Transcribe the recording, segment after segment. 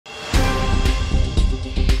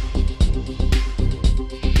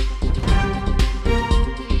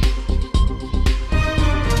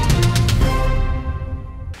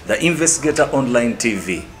The Investigator Online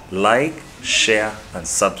TV. Like, share, and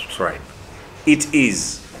subscribe. It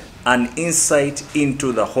is an insight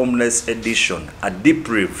into the homeless edition, a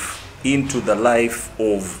debrief into the life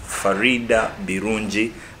of Faridah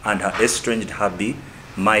Birungi and her estranged hubby,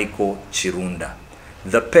 Michel Kirunda.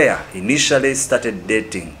 The pair initially started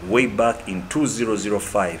dating way back in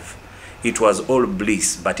 2005. It was all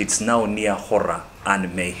bliss, but it's now near horror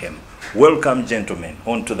and mayhem. Welcome, gentlemen,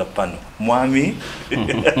 onto the panel. Mwami.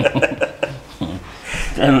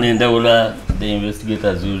 And Linda, the investigator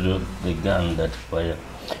as usual, the gun that fire,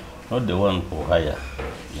 not the one for hire.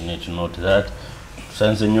 You need to note that.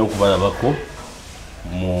 Since you know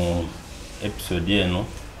mo episode yeno,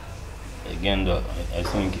 again, I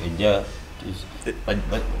think but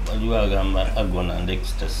you are agona and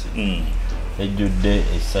ecstasy. A good day,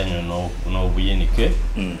 a sign no buyenike.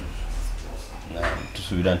 To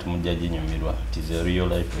Sudan to Mujaji Mirwa. It is a real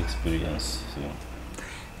life experience. So.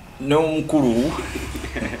 No mkuru.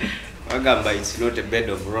 Wagamba, it's not a bed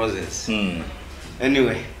of roses.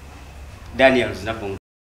 Anyway, Daniel Znapung,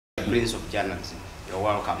 Prince of Journalism. You're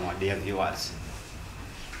welcome, my dear viewers.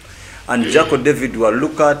 And Jaco David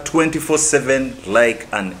Waluka 24/7 like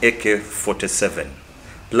an AK-47.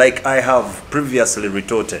 Like I have previously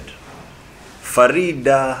retorted.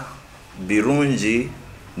 Faridah Birungi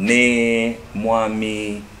ne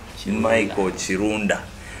mwami Michel Kirunda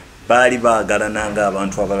bali bagalananga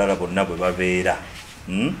abantu abalala bonna bwe babeera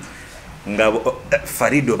nga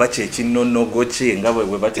Farido bache kinnonogo kye nga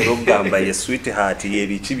bwe batero gamba ye sweetheart ye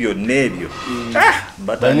biki byonna ebyo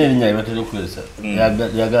bane nya batero kulesa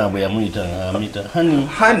yagamba yamuyita amita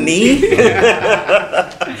hani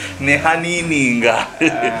ne hani ninga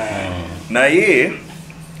naye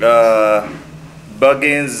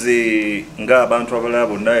bagenzi nga abantu abalala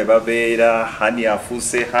bonna babeera hani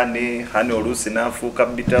afuse hani olusi nafuuka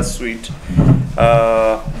bitter sweet.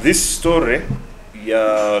 This story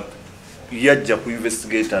yajja ku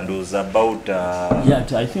Investigator and was about yeah,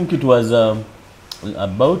 I think it was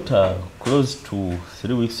about close to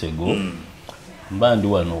 3 weeks ago. Mbandi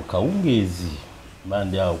wano kawungezi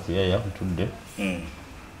mbandi awo kuyaya tudde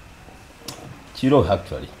kiro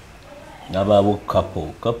actually nababo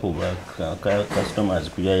couple customers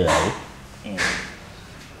kuyayawo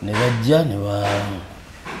ne bajja ne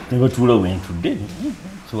batula went today.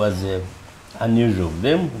 It was unusual of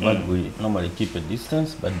them, but we normally keep a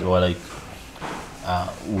distance, but they were like,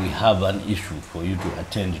 we have an issue for you to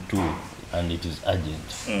attend to, and it is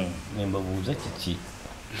urgent. Remember, buuza kiki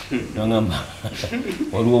nongamba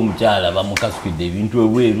waliwo omukyala bamukasukidde ebintu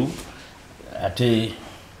ebweru ate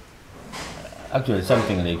actually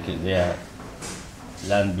something like their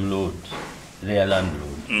landlord.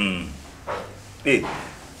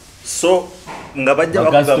 So nga bajja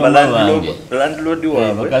bakugamba landlord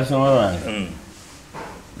waabwe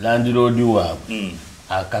landlord waabwe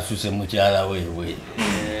akasuse mukyala wewe.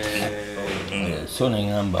 So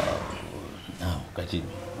nengamba kati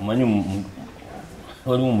omanyi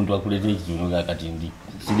waliwo omuntu akuleeta ekitundu kati ndi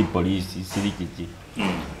siri poliisi siri kiki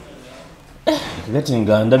kati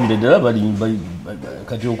nga ndabire ddala bali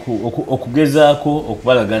kati okugezaako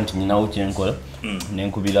okubalaga nti nyinawo kyenkola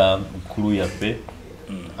nenkubira kulu yaffe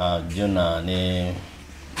Jona ne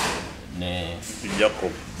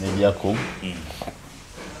Jacob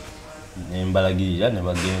ne mbalagirira ne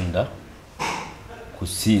bagenda ku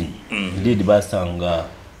scene. Indeed basanga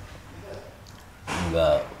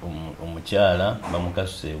nga omukyala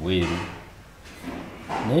bamukasuse bweru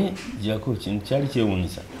ne Jacob kintu kyali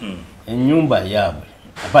kyewuunyisa ennyumba yaabwe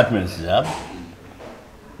apartments zaabwe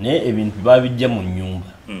ne ebintu babijja mu nnyumba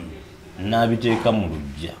n'abiteeka mu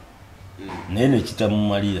luggya naye ne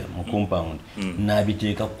kitamumalira mu compound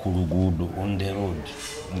n'abiteeka ku luguudo on the road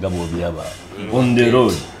nga bw'obyaba on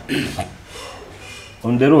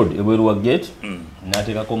the road ebweru wa gate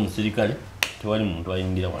n'ateekako omusirikale tewali muntu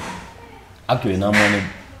ayingira wano. Actually n'amuwa ne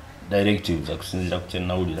directives akusinziira ku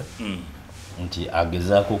kyennawulira nti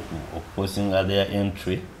agezaako okuforcinga their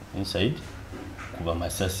entry inside kuba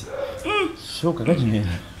masasi. So kakati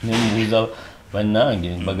nemubuuza bannange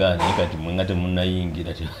mbagana kati mwenga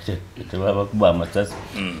temunnayingira tebaba kuba amasasi.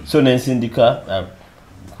 So nensindika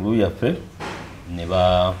kulu yaffe ne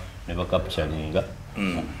bakapturinga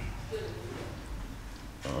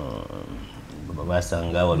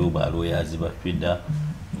basanga waliwo balooyazi bafida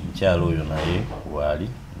omukyalo oyo naye waali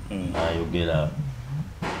ayogera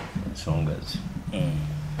ensonga ze.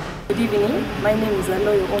 Good evening, my name is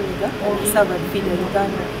Aloyo Omega. I serve at Fida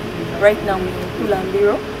Uganda. Right now we're in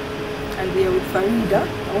Kulambiro and we are with Faridah,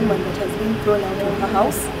 a woman that has been thrown out of her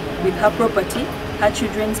house with her property, her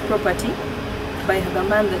children's property, by the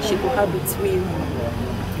man that she cohabits with.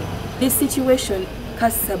 This situation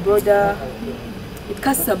casts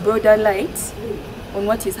a broader light on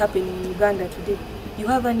what is happening in Uganda today. You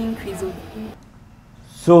have an increase of.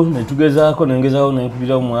 So netugezaako nengezaawo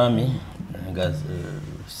nenkubira omwami nga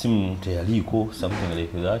simu teyaliko something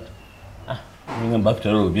like that. Ngamba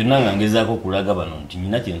after all byonna nga ngezaako kulaga bano nti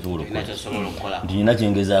nina kyensobola okukola. Nti nina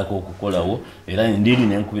kyengezaako okukolawo era ndiri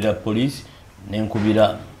nenkubira police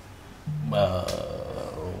nenkubira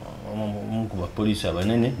omukuba police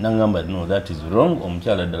abanene nangamba no that is wrong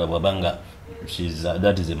omukyala ddala bwabanga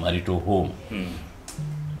that is a marital home.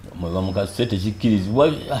 Mweba mukase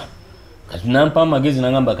tekikkirizibwa kati nampa amagezi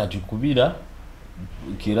nangamba kati kubira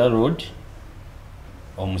Kira Road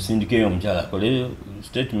omusindike omukyala akole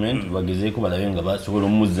statement bagezeeko balabe nga basobola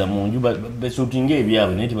omuzza mu nju besutinga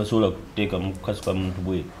ebyabwe naye tebasobola kuteeka mu kukasuka muntu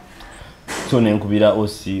bwe. So nenkubira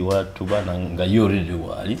osi watuba nga yorede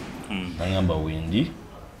waali nangamba wendi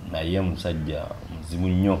naye musajja muzibu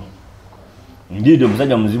nnyo. Ndiide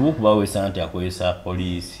omusajja muzibu kubawe sante akozesa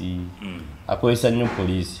poliisi akozesa nnyo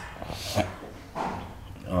poliisi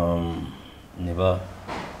neba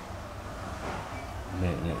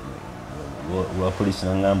wa poliisi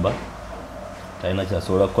nangamba talina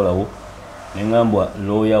kyasobola kukolawo nengambwa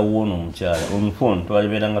lawyer wono omukyala on phone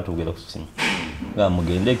twalibeeranga tugera ku simu nga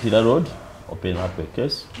mugende Kira Road open up a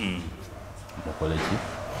case mukole ki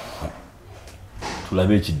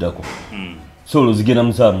tulabe ekiddako. So oluzigenda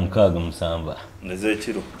musaaga 7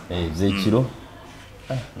 ezekiro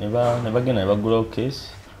ne bagenda ne bagulawo case.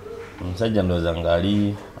 Omusajja ndowooza nga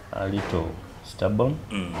ali to stubborn.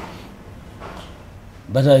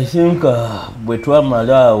 But I think bwe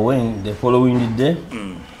twamala when the following day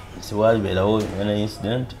siwalibeerawo an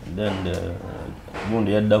incident then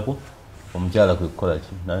gundi yaddako omukyala kwe kukola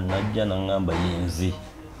ki najja nangamba yenzi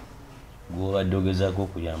gwobadde ogezaako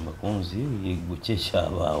okuyamba kunzi gwe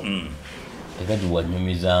kyekyabaawo tekati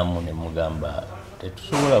bwanyumizaamu ne mugamba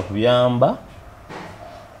tetusobola kuyamba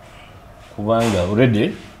kubanga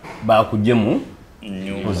already bakujje mu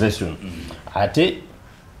possession ate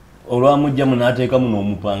olwamujjamu n'ateekamu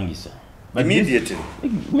n'omupangisa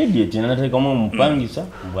immediately n'ateekamu omupangisa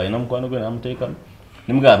bwalina mukwano gwe n'amuteekamu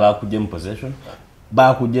nemugamba bakujje mu possession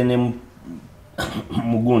bakujje ne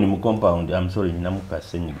mugundi mu compound I'm sorry nina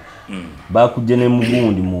mukasenyiga bakujje ne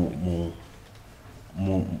mugundi mu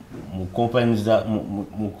confines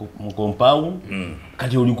mu compound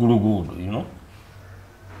kati oli ku luguudo you know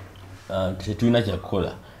tetulina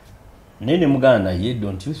kyakukola naye ne muganda naye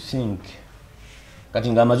don't you think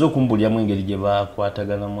kati ng'amaze okumbulyamu engeri gye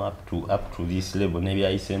bakwataganamu up to this level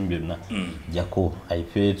n'ebyayisemu byonna jako I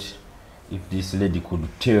felt if this lady could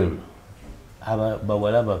tell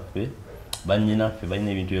bawala baffe bannyinaffe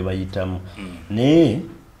balina ebintu bye bayitamu naye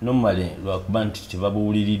normally lwakuba nti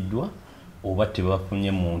tebabuuliriddwa oba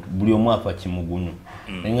tebafunye muntu buli omu afa kimugunyu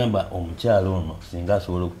nengamba omukyala ono singa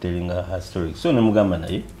asobola okutelinga her story. So ne mugamba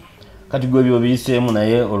naye kati gwe byo biyiseemu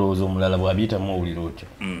naye olowooza omulala bw'abiyitamu owulira otyo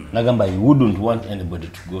nagamba I wouldn't want anybody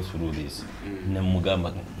to go through this. Ne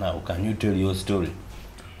mugamba now can you tell your story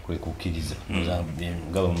kwe kukkiriza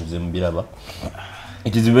nga bamuze mubiraba.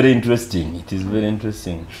 It is very interesting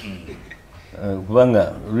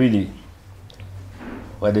kubanga really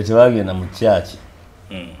wadde tebagenda mu church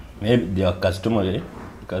maybe they are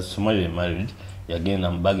customary married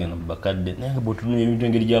yagenda bagenda bakadde naye bwotunula ebintu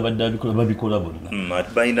engeri gyabadde abikola babikola bonna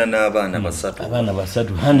balina n'abaana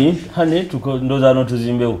basatu hani ndooza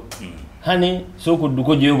n'otuzimbewo hani sooka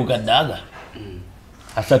odduka ogyeyo bukadde aga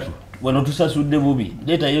asatu wano tusasudde bubi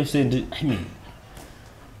leetayo sente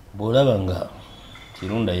bw'olaba nga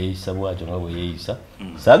Kirunda yeeyisa bwatyo nga bwe yeeyisa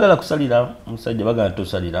saagala kusalira musajja bagana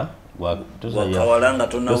tosalira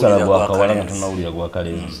tosala bwakawala nga tonawulira gwa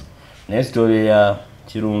kalenzi naye story ya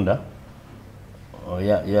Kirunda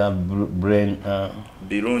ya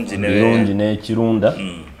Birungi ne Kirunda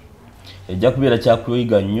ejja kubeera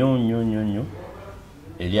kyakuyiga nnyo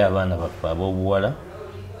eri abaana baffe ab'obuwala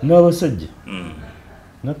n'abasajja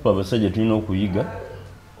naffe abasajja tulina okuyiga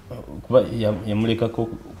kuba yamulekako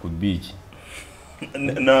ku beach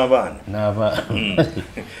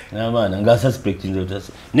n'abaana nga suspecting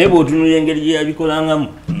naye bw'otunulira engeri gye yabikolangamu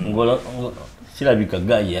sirabika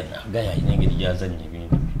gayalina engeri gyazanya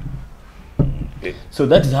ebintu. So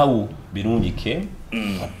that is how Birungi came.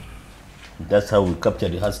 That's how we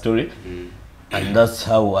captured her story, and that's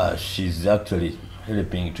how she's actually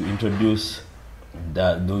helping to introduce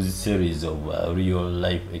those series of real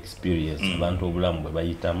life experience abantu obulamu bwe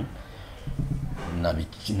bayitamu na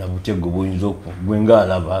butego buyinza gwenga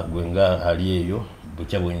alaba gwenga ali eyo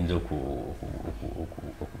bukya buyinza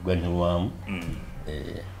okuganyulwamu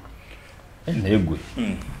naye gwe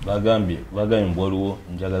bagambye mbwaliwo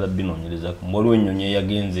njagala binoonyereza ku mbwaliwo ennyonyi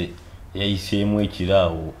eyagenze yayiseemu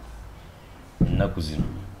ekiraawo ennaku zino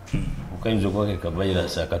okayinza okwakeka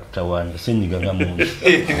virus akatutawaanya senyiga nga mungi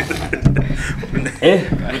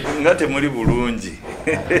nga temuli bulungi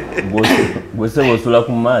gwese bwosula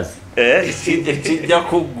ku maazi kijja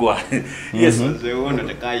kuggwa.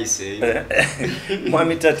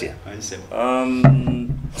 Mwami Tatya,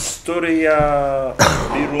 story ya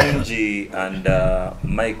Birungi and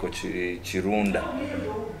Michael Kirunda,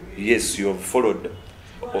 yes, you have followed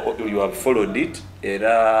it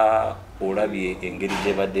era olabye engeri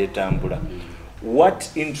gyebadde etambula. What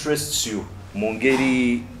interests you mu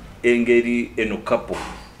ngeri eno couple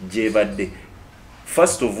gyebadde?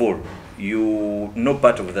 First of all, you know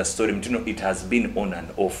part of the story, it has been on and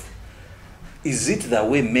off. Is it the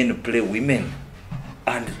way men play women?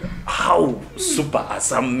 And how super are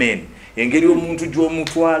some men? Engeri omuntu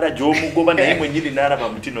gy'omutwala gy'omugoba naye mwennyini n'alaba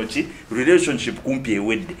mutino ki relationship kumpi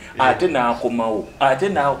ewedde ate n'akomawo ate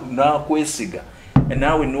n'akwesiga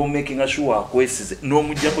naawe no making sure akwesize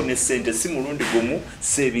n'omuggyako ne ssente si mulundi gumu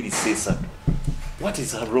seebiri seesatu. What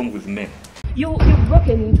is wrong with men? You've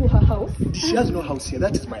broken into her house. She has no house here.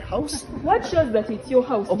 That is my house. What shows that it's your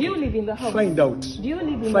house? Okay. Do you live in the house? Find out. Do you live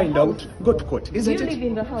in the house? Find out. Go to court. Isn't it? Do you live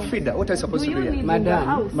in the house? Frida, what are you supposed to do here? Do you live in the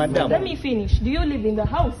house? Madam. Let me finish. Do you live in the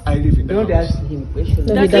house? I live in the house. Don't ask him questions.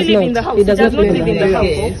 No, does he live in the house? He does not live in the house.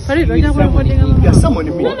 There's someone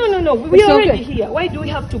in me. No. We are already here. Why do we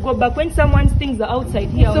have to go back when someone's things are outside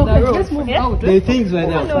here on the road? Let's move yeah? out. The things were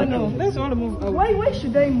there. No. Let's all move out. Why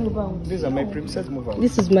should I move out? These are my premises. Move out.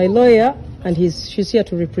 This is my lawyer, and she's here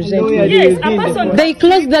to represent me. Yes, a person. They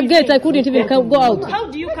closed the gate. I couldn't even go out.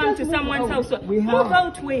 How do you come to someone's house? Move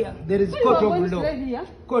out where? There is court of law.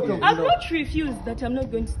 Court of I've law. not refused that I'm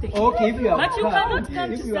not going to stay. Okay, if you have But you come, cannot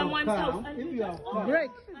come if to you have someone's come, house and if you you have just come.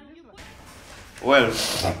 break. Well,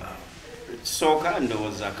 soka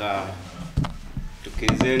ndowozaka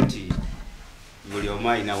tukirize nti buli omu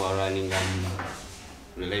alina walwaninga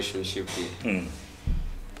relationship ye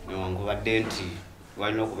newankubadde nti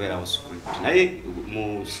walina okubeerawo script naye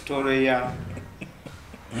mu story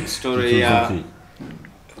ya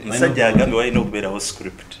musajja agambe walina okubeerawo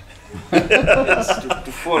script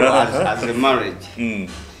to follow as a marriage.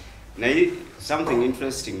 Naye something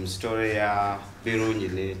interesting mu story ya Birungi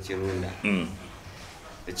ne Kirunda.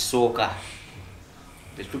 Ekisooka,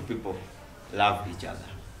 the two people love each other.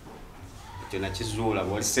 Ekyo nakizuula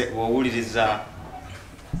bw'owuliriza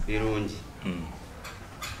Birungi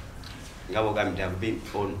nga bw'ogambye they have been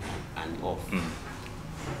on and off.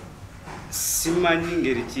 Simanyi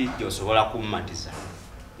ngeri ki gy'osobola kummatiza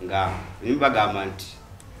nga nimbagamba nti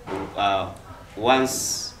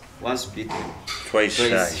once beaten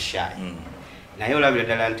twice shy. Naye olabira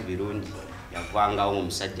ddala nti Birungi yavangawo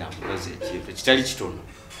omusajja amukoze ekintu kitali kitono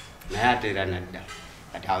naye ate era nadda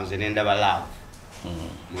kati anze nendaba love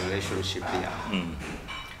mu relationship yawe.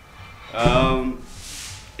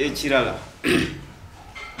 Ekirala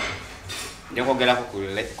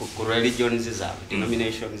njakogerako ku religions zaabwe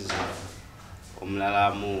denominations zaabwe.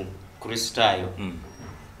 Omulala mu Kristaayo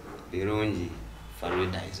Birungi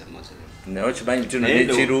Faridah is a Muslim. naye okimanyi nti ne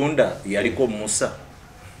Kirunda yaliko Musa.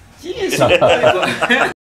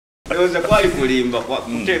 Ndowooza kwali kulimba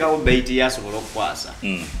kuteekawo beiti yasobola okukwasa.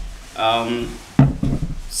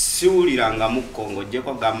 Siwulirangamu Kongo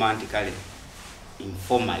gyeko gamba nti kale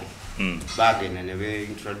informally bagenda ne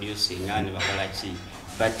introducing ne bakola ki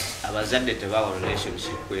but abazadde tebawa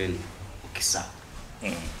relationship eno okisa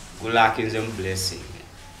gulakinzemu blessing.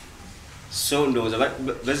 So ndowooza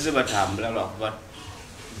bazze batambula lwakuba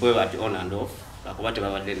bwe bati on and off lwakuba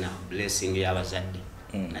tebabadde na blessing y'abazadde.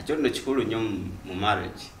 Nakyo nno kikulu nnyo mu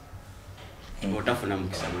marriage. Otafuna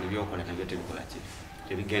mukisa buli byokola nabyo tebikola ki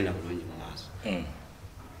tebigenda bulungi mu maaso.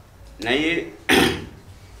 Naye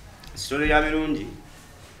story ya Birungi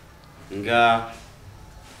nga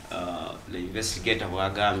the investigator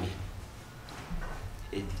bwagambye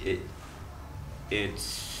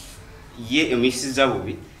ye emisiza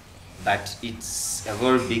bubi but it's a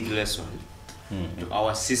very big lesson to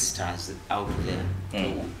our sisters out there.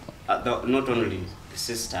 Not only the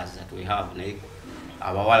sisters that we have,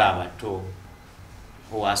 abawala abato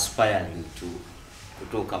who are aspiring to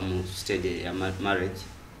kutoka mu stage ya marriage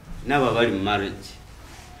nabo bali marriage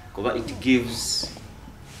kuba it gives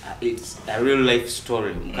it's a real life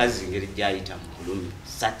story. Mukazi ngeri gyayita mu bulumi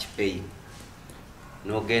such pain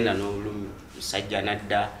nogenda n'obulumi musajja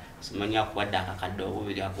nadda simanyi akuwadde akakadde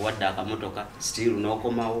obubiri akuwadde akamotoka still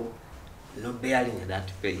n'okomawo no bearing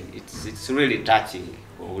that pain. It's really touching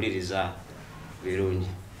owuliriza Birungi.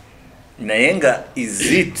 naye nga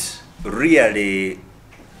is it really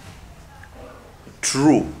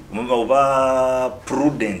true oba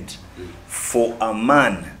prudent for a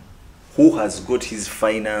man who has got his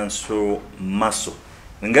financial muscle.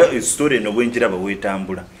 Nga story no bwenjira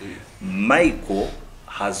bawetambula. Michael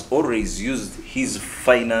has always used his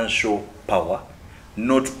financial power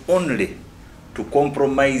not only to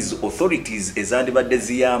compromise authorities ezandibadde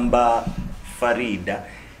ziyamba Farida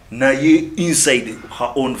naye inside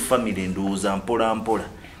her own family ndowooza mpola mpola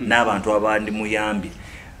n'abantu abandi muyambye.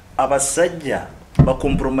 Abasajja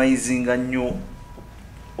bacompromisinga nnyo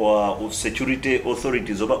security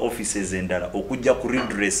authorities oba offices endala okujja ku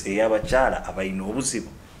redress ey'abakyala abalina obuzibu.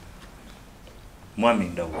 Mwami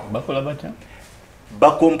Ndawo bakola batya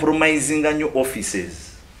bacompromisinga nnyo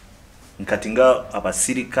offices nkati nga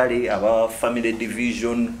abasirikale aba family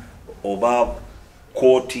division oba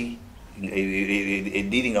court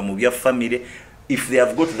dealing mu bya family. If they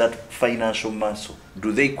have got that financial muscle,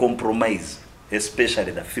 do they compromise,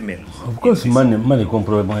 especially the females? Of course, money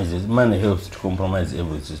compromises. Money helps to compromise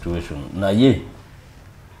every situation. Na ye,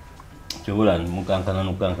 chogola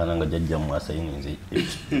mukankana nga jajja mwasa ini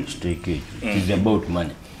stake. It is about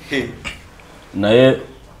money. Na ye,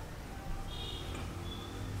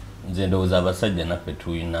 nze ndowooza abasajja naffe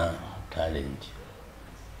tulina talent.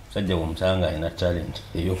 Sajja omusanga ina talent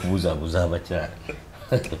ey'okubuzabuza abakyala.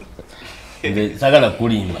 Nze sagala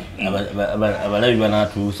kulimba abalabi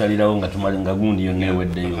banatusalirawo nga tumalinga gundi yonna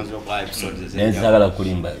eweddeyo. Naye sagala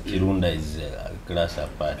kulimba. Kirunda is a class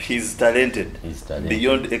apart. He's talented.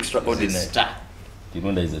 Beyond extraordinary.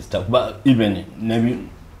 Kirunda is a star. But even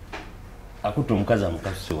akuta omukazi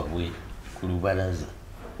amukasuse wabwe ku lubalaza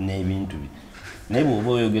n'ebintu bye. Naye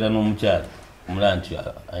bw'oba oyogera n'omukyala omulaba nti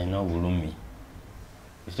alina obulumi.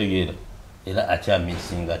 Kitegeera era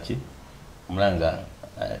akyamisinga ki omulanga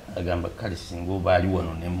agamba kale singa oba ali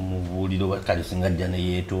wano ne mubuuliro kale singa ajja ne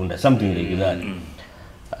yeetonda something like that.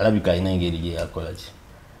 Alabika alina engeri gye yakola ki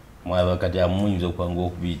mwaba kati amuyinza okwanga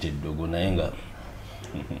okubiyita eddogo naye nga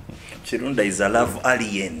Kirunda is a love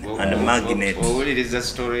alien and magnet. Owuliriza the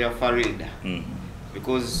story of Farida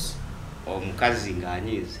because omukazi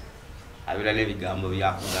ng'anyiiza abeera n'ebigambo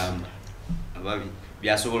byakugamba ababi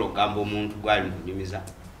byasobola okugamba omuntu gwali mukunyumiza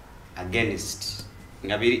against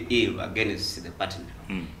nga biri ill against the partner.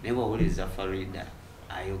 Naye bw'owuliriza Farida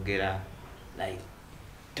ayogera like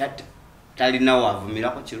talina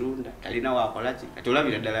wavumirako Kirunda, talina wakola ki kati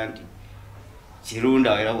olabira ddala nti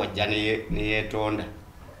Kirunda era wajja neyeetonda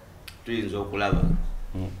tuyinza okulaba.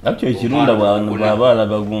 Actually Kirunda bw'aba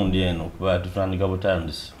alaba gundi eno kuba tutandika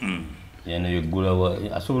butandisi yena yeggulawo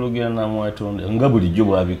asobola okugenda namwetonda nga bulijjo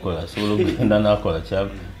bw'abikola asobola okugenda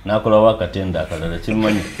n'akola wakatenda akalala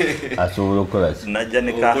kimanyi asobola okukola ki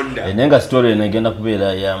naye nga story eno egenda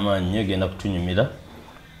kubeera y'amaanyi nnyo egenda kutunyumira.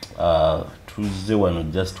 Tuzze wano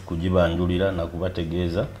just kugibanjulira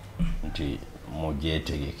nakubategeeza nti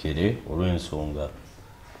mugyetegekere olw'ensonga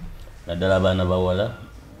naddala abaana bawala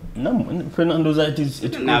Fernando's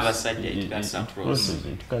it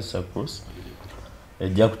cuts across.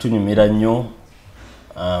 Ejja kutunyumira nnyo.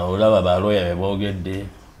 Olaba balooya be boogedde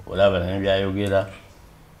olaba naye byayogera.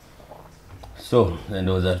 So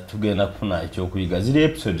ndowooza tugenda kufuna ekyokuyiga. Ziri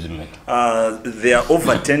episodes mmeka? There are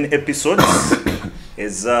over 10 episodes.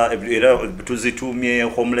 Tuzitumye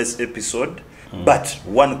homeless episode. But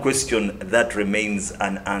one question that remains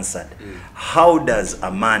unanswered. How does a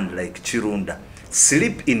man like Kirunda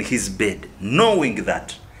sleep in his bed knowing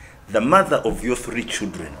that the mother of your 3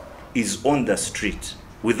 children is on the street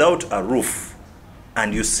without a roof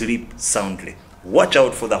and you sleep soundly? Watch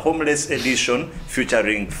out for the homeless edition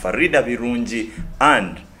featuring Faridah Birungi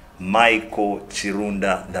and Michael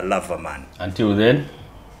Kirunda, the lover man. Until then,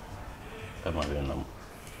 come on.